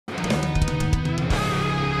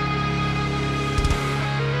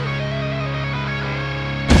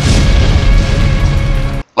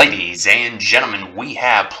Ladies and gentlemen, we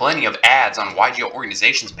have plenty of ads on Yugioh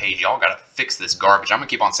Organization's page. Y'all gotta fix this garbage. I'm gonna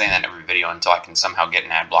keep on saying that in every video until I can somehow get an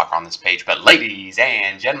ad blocker on this page. But ladies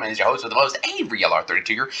and gentlemen, it's your host with the most, Avery LR32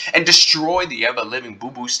 here, and destroy the ever-living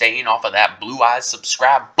boo-boo stain off of that blue eyes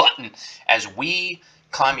subscribe button as we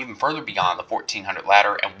climb even further beyond the 1400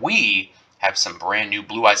 ladder, and we have some brand new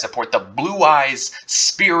blue eyes support. The Blue Eyes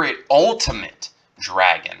Spirit Ultimate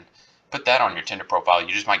Dragon. Put that on your Tinder profile.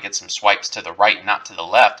 You just might get some swipes to the right, not to the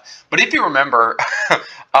left. But if you remember,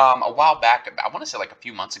 a while back, I want to say like a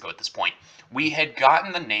few months ago at this point, we had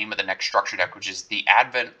gotten the name of the next structure deck, which is the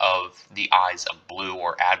Advent of the Eyes of Blue,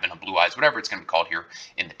 or Advent of Blue Eyes, whatever it's going to be called here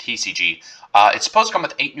in the TCG. It's supposed to come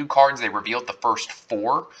with 8 new cards. They revealed the first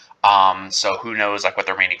 4. So who knows like what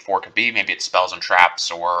the remaining 4 could be. Maybe it's spells and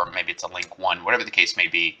traps, or maybe it's a link 1, whatever the case may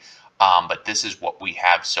be. But this is what we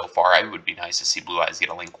have so far. It would be nice to see Blue Eyes get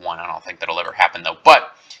a link 1. I don't think that'll ever happen though.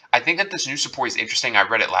 But I think that this new support is interesting. I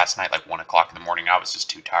read it last night like 1 o'clock in the morning. I was just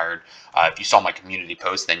too tired. If you saw my community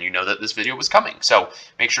post, then you know that this video was coming. So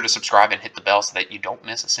make sure to subscribe and hit the bell so that you don't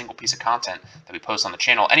miss a single piece of content that we post on the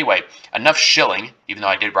channel. Anyway, enough shilling, even though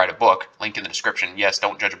I did write a book. Link in the description. Yes,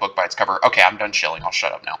 don't judge a book by its cover. Okay, I'm done shilling. I'll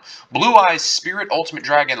shut up now. Blue Eyes Spirit Ultimate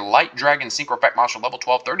Dragon, Light Dragon, Synchro Effect Monster, level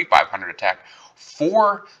 12, 3,500 attack,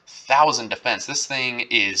 4,000 defense. This thing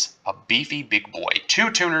is a beefy big boy. 2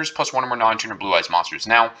 tuners plus 1 or more non-tuner Blue Eyes monsters.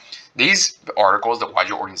 Now, these articles that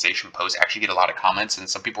Yugioh Organization posts actually get a lot of comments, and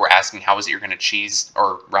some people were asking how is it you're going to cheese,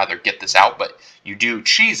 or rather get this out, but you do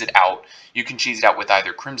cheese it out. You can cheese it out with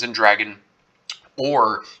either Crimson Dragon,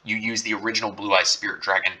 or you use the original Blue Eyes Spirit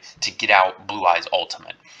Dragon to get out Blue Eyes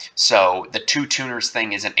Ultimate. So the 2 tuners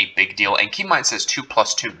thing isn't a big deal. And keep in mind it says 2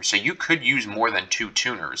 plus tuners. So you could use more than 2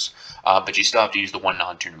 tuners, but you still have to use the 1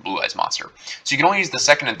 non-tuner Blue Eyes monster. So you can only use the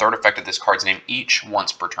 2nd and 3rd effect of this card's name each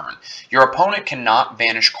once per turn. Your opponent cannot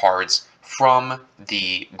banish cards from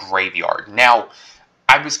the graveyard. Now,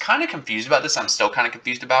 I was kind of confused about this. I'm still kind of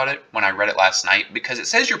confused about it when I read it last night, because it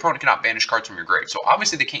says your opponent cannot banish cards from your grave. So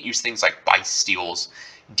obviously they can't use things like Bice Steals,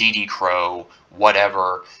 DD Crow,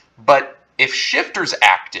 whatever. But if Shifter's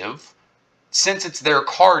active, since it's their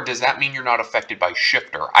card, does that mean you're not affected by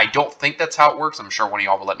Shifter? I don't think that's how it works. I'm sure one of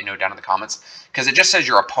y'all will let me know down in the comments, because it just says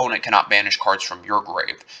your opponent cannot banish cards from your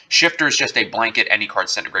grave. Shifter is just a blanket, any card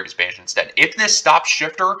sent to grave is banished instead. If this stops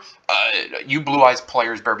Shifter, you Blue Eyes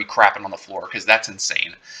players better be crapping on the floor, because that's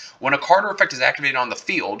insane. When a card or effect is activated on the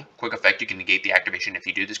field, quick effect, you can negate the activation if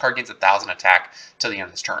you do. This card gains 1,000 attack till the end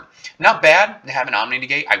of this turn. Not bad to have an Omni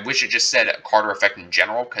negate. I wish it just said card or effect in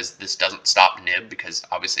general, because this doesn't stop Nib, because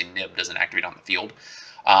obviously Nib doesn't activate on the field.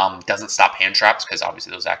 Doesn't stop hand traps, because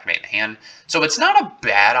obviously those activate in the hand. So it's not a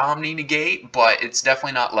bad Omni negate, but it's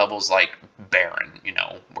definitely not levels like Baron, you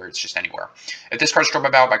know, where it's just anywhere. If this card's destroyed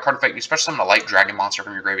by battle by card effect, you special summon a light dragon monster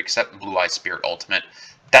from your grave except Blue Eyes Spirit Ultimate.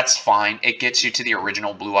 That's fine. It gets you to the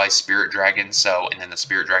original Blue Eyes Spirit Dragon, so, and then the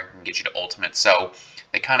Spirit Dragon can get you to Ultimate, so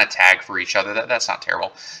they kind of tag for each other. That's not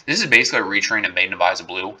terrible. This is basically a retrain of Maiden of Eyes of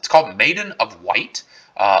Blue. It's called Maiden of White.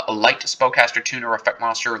 A light spellcaster tuner effect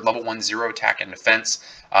monster, level 1, 0 attack and defense.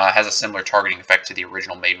 Has a similar targeting effect to the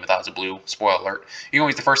original Maiden with Eyes of Blue. Spoiler alert. You can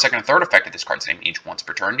use the 1st, 2nd, and 3rd effect of this card's name each once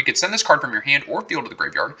per turn. You can send this card from your hand or field to the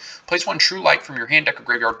graveyard. Place 1 true light from your hand deck or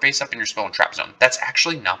graveyard face up in your spell and trap zone. That's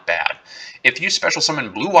actually not bad. If you special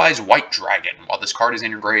summon Blue Eyes White Dragon while this card is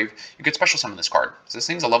in your grave, you can special summon this card. So this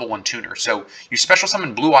thing's a level 1 tuner. So you special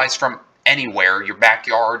summon Blue Eyes from anywhere, your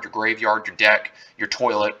backyard, your graveyard, your deck, your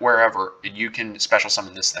toilet, wherever, you can special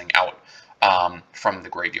summon this thing out from the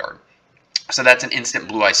graveyard. So that's an instant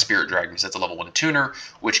Blue Eyes Spirit Dragon, because that's a level 1 tuner,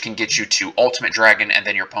 which can get you to Ultimate Dragon, and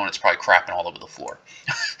then your opponent's probably crapping all over the floor.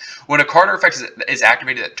 When a card or effect is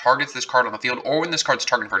activated that targets this card on the field, or when this card's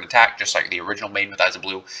targeted for an attack, just like the original Maiden with Eyes of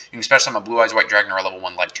Blue, you can special summon a Blue Eyes White Dragon or a level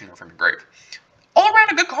 1 Light Tuner from your grave. All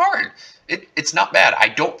around a good card. It's not bad. I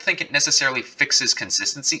don't think it necessarily fixes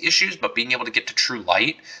consistency issues, but being able to get to True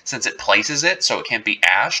Light, since it places it so it can't be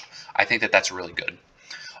ashed, I think that that's really good.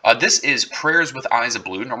 This is Prayers with Eyes of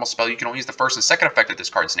Blue. Normal spell. You can only use the 1st and 2nd effect of this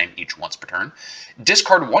card's name each once per turn.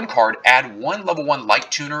 Discard 1 card, add 1 level 1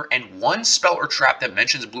 Light Tuner, and 1 spell or trap that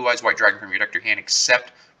mentions Blue Eyes White Dragon from your deck to your hand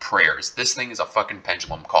except Prayers. This thing is a fucking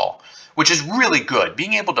pendulum call, which is really good.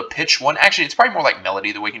 Being able to pitch one, actually it's probably more like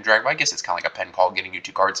Melody the Waking Dragon, but I guess it's kind of like a pen call, getting you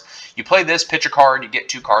 2 cards. You play this, pitch a card, you get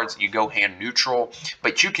 2 cards, you go hand neutral,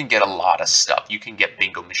 but you can get a lot of stuff. You can get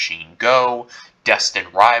Bingo Machine Go,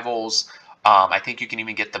 Destined Rivals. I think you can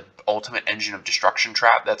even get the Ultimate Engine of Destruction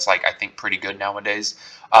Trap. That's like, I think, pretty good nowadays.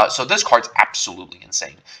 So this card's absolutely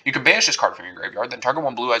insane. You can banish this card from your graveyard, then target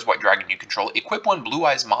 1 Blue Eyes White Dragon you control. Equip 1 Blue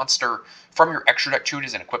Eyes monster from your extra deck to it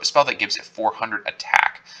as an equip spell that gives it 400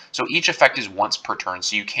 attack. So each effect is once per turn,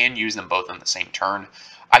 so you can use them both in the same turn.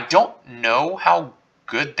 I don't know how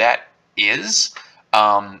good that is,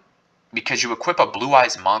 because you equip a Blue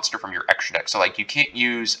Eyes monster from your extra deck. So, like, you can't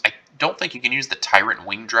use... I don't think you can use the Tyrant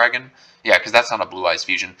Wing Dragon. Yeah, because that's not a Blue Eyes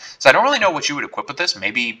fusion. So I don't really know what you would equip with this.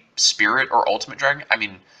 Maybe Spirit or Ultimate Dragon. I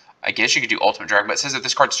mean, I guess you could do Ultimate Dragon, but it says that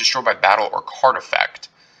this card's destroyed by battle or card effect.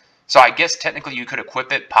 So I guess technically you could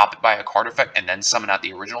equip it, pop it by a card effect, and then summon out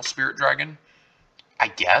the original Spirit Dragon. I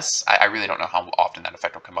guess. I really don't know how often that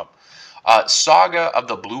effect will come up. Saga of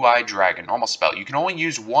the Blue-Eyed Dragon. Normal spell. You can only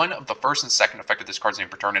use one of the first and second effect of this card's name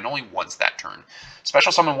per turn, and only once that turn.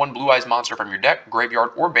 Special summon one Blue Eyes monster from your deck,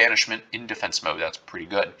 graveyard, or banishment in defense mode. That's pretty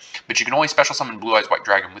good. But you can only special summon Blue Eyes White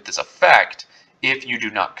Dragon with this effect if you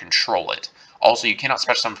do not control it. Also, you cannot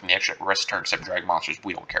special summon from the extra rest turn except Dragon Monsters.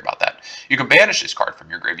 We don't care about that. You can banish this card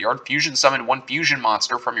from your graveyard. Fusion summon one Fusion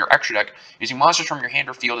monster from your extra deck using monsters from your hand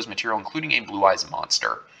or field as material, including a Blue Eyes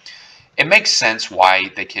monster. It makes sense why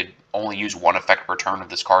they could only use one effect per turn of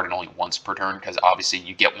this card and only once per turn, because obviously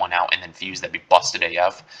you get one out and then fuse, that'd be busted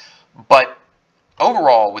AF. But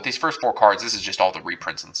overall, with these first 4 cards, this is just all the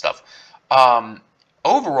reprints and stuff.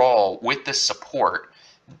 Overall, with this support,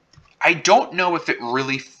 I don't know if it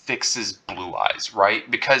really fixes Blue Eyes, right?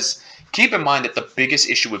 Because keep in mind that the biggest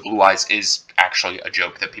issue with Blue Eyes is actually a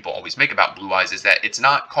joke that people always make about Blue Eyes, is that it's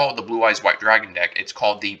not called the Blue Eyes White Dragon deck, it's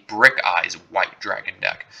called the Brick Eyes White Dragon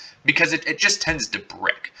deck. Because it just tends to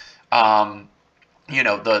brick. You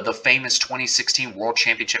know, the famous 2016 World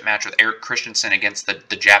Championship match with Eric Christensen against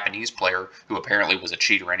the Japanese player, who apparently was a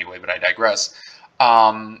cheater anyway, but I digress.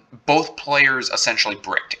 Both players essentially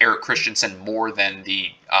bricked. Eric Christensen more than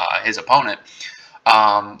his opponent.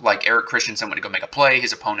 Like, Eric Christensen went to go make a play,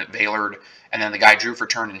 his opponent Veilered, and then the guy drew for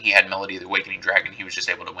turn, and he had Melody of the Awakening Dragon. He was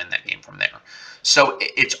just able to win that game from there. So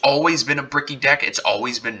it's always been a bricky deck. It's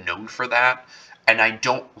always been known for that. And I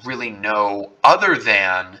don't really know, other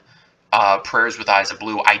than Prayers with Eyes of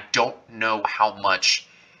Blue, I don't know how much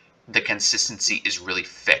the consistency is really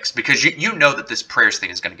fixed. Because you know that this Prayers thing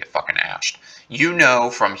is going to get fucking ashed. You know,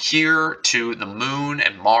 from here to the moon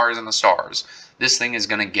and Mars and the stars, this thing is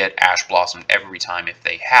going to get ash blossomed every time if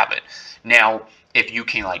they have it. Now, if you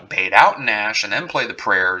can, like, bait out an ash and then play the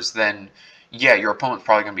Prayers, then yeah, your opponent's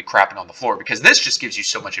probably going to be crapping on the floor, because this just gives you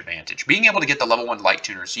so much advantage. Being able to get the level 1 Light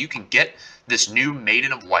Tuner, so you can get this new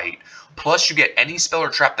Maiden of White, plus you get any spell or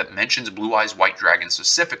trap that mentions Blue Eyes White Dragon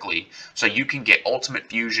specifically, so you can get Ultimate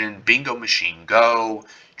Fusion, Bingo Machine Go,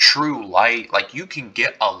 True Light. Like, you can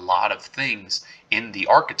get a lot of things in the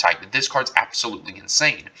archetype. This card's absolutely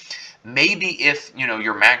insane. Maybe if, you know,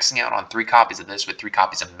 you're maxing out on 3 copies of this with 3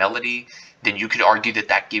 copies of Melody, then you could argue that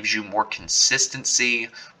that gives you more consistency.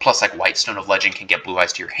 Plus, like, Whitestone of Legend can get Blue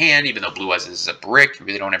Eyes to your hand, even though Blue Eyes is a brick. You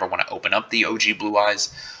really don't ever want to open up the OG Blue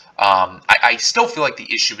Eyes. I still feel like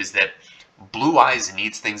the issue is that Blue Eyes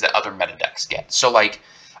needs things that other meta decks get. So, like,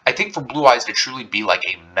 I think for Blue Eyes to truly be, like,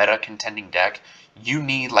 a meta contending deck, you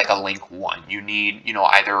need, like, a Link 1. You need, you know,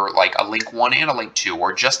 either, like, a Link 1 and a Link 2,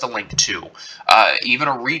 or just a Link 2. Even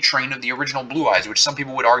a retrain of the original Blue Eyes, which some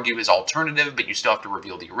people would argue is alternative, but you still have to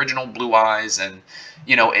reveal the original Blue Eyes. And,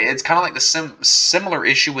 you know, it's kind of like the similar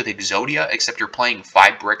issue with Exodia, except you're playing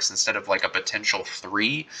 5 bricks instead of, like, a potential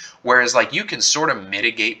 3. Whereas, like, you can sort of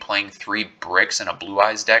mitigate playing 3 bricks in a Blue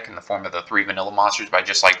Eyes deck in the form of the 3 vanilla monsters by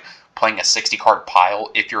just, like, playing a 60-card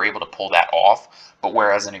pile if you're able to pull that off. But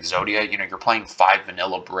whereas in Exodia, you know, you're playing 5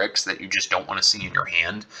 vanilla bricks that you just don't want to see in your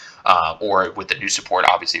hand. Or with the new support,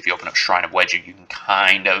 obviously, if you open up Shrine of Wedgie, you can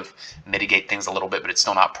kind of mitigate things a little bit, but it's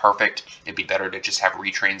still not perfect. It'd be better to just have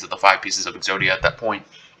retrains of the 5 pieces of Exodia at that point.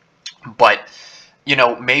 But, you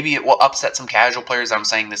know, maybe it will upset some casual players. I'm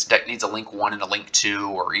saying this deck needs a Link 1 and a Link 2,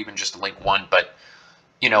 or even just a Link 1. But,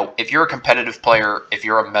 you know, if you're a competitive player, if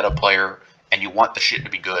you're a meta player, and you want the shit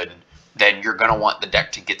to be good, then you're going to want the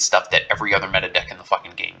deck to get stuff that every other meta deck in the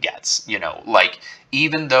fucking game gets. You know, like,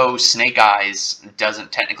 even though Snake Eyes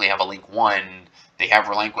doesn't technically have a Link 1, they have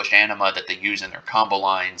Relinquished Anima that they use in their combo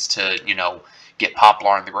lines to, you know, get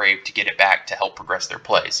Poplar in the grave to get it back to help progress their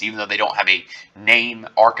play. So even though they don't have a name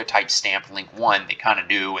archetype stamp Link 1, they kind of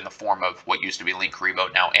do in the form of what used to be Link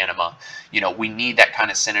Karibo, now Anima. You know, we need that kind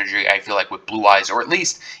of synergy, I feel like, with Blue Eyes, or at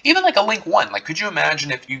least even like a Link 1. Like, could you imagine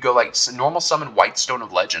if you go like normal summon Whitestone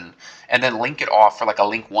of Legend and then link it off for like a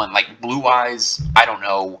Link 1, like Blue Eyes, I don't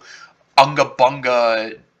know, Unga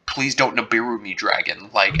Bunga, Please Don't Nibiru Me Dragon,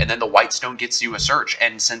 like, and then the Whitestone gets you a search,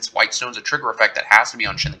 and since Whitestone's a trigger effect that has to be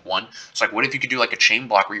on Chainlink 1, so like, what if you could do like a chain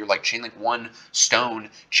block where you're like Chainlink 1 Stone,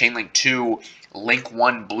 Chainlink 2, Link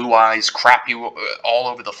 1 Blue Eyes, crap you all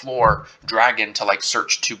over the floor, Dragon to like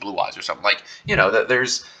search 2 Blue Eyes or something, like, you know,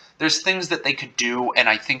 there's there's things that they could do, and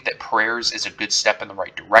I think that Prayers is a good step in the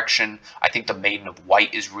right direction. I think the Maiden of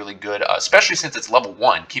White is really good, especially since it's level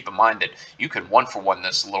 1. Keep in mind that you can 1-for-1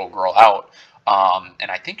 this little girl out.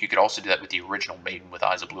 And I think you could also do that with the original Maiden with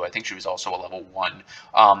Eyes of Blue. I think she was also a level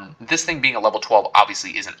 1. This thing being a level 12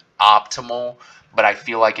 obviously isn't optimal, but I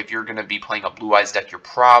feel like if you're going to be playing a Blue Eyes deck, you're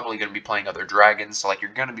probably going to be playing other dragons. So, like,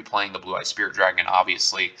 you're going to be playing the Blue Eyes Spirit Dragon,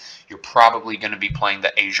 obviously. You're probably going to be playing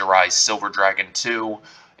the Azure Eyes Silver Dragon, too.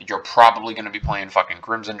 You're probably going to be playing fucking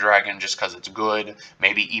Crimson Dragon just because it's good.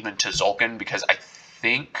 Maybe even Tzolk'in, because I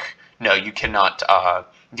think... No, you cannot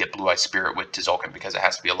get Blue Eye Spirit with Tzolk'in because it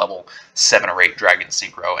has to be a level 7 or 8 Dragon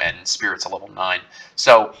Synchro, and Spirit's a level 9.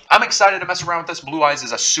 So I'm excited to mess around with this. Blue Eyes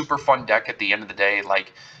is a super fun deck at the end of the day.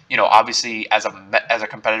 Like, you know, obviously as a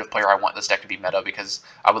competitive player, I want this deck to be meta because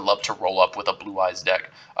I would love to roll up with a Blue Eyes deck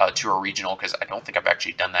to a regional, because I don't think I've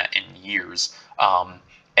actually done that in years.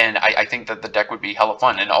 And I think that the deck would be hella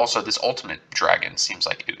fun. And also, this Ultimate Dragon seems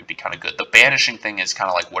like it would be kind of good. The Banishing thing is kind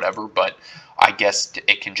of like whatever, but I guess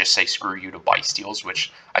it can just say screw you to buy steals,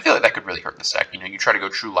 which I feel like that could really hurt this deck. You know, you try to go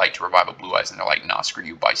True Light to revive a Blue Eyes, and they're like, nah, screw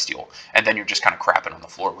you, buy steal. And then you're just kind of crapping on the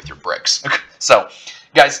floor with your bricks. So,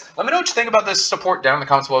 guys, let me know what you think about this support down in the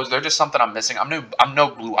comments below. Is there just something I'm missing? I'm no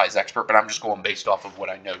Blue Eyes expert, but I'm just going based off of what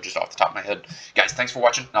I know just off the top of my head. Guys, thanks for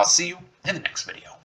watching, and I'll see you in the next video.